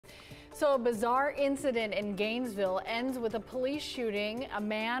So a bizarre incident in Gainesville ends with a police shooting. A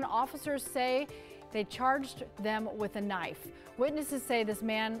man, officers say they charged them with a knife. Witnesses say this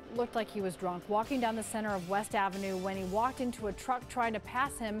man looked like he was drunk, walking down the center of West Avenue when he walked into a truck trying to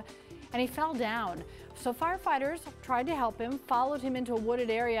pass him, and he fell down. So firefighters tried to help him, followed him into a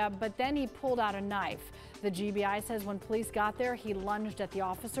wooded area, but then he pulled out a knife. The GBI says when police got there, he lunged at the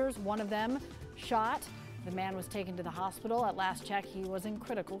officers. One of them shot. The man was taken to the hospital. At last check, he was in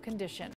critical condition.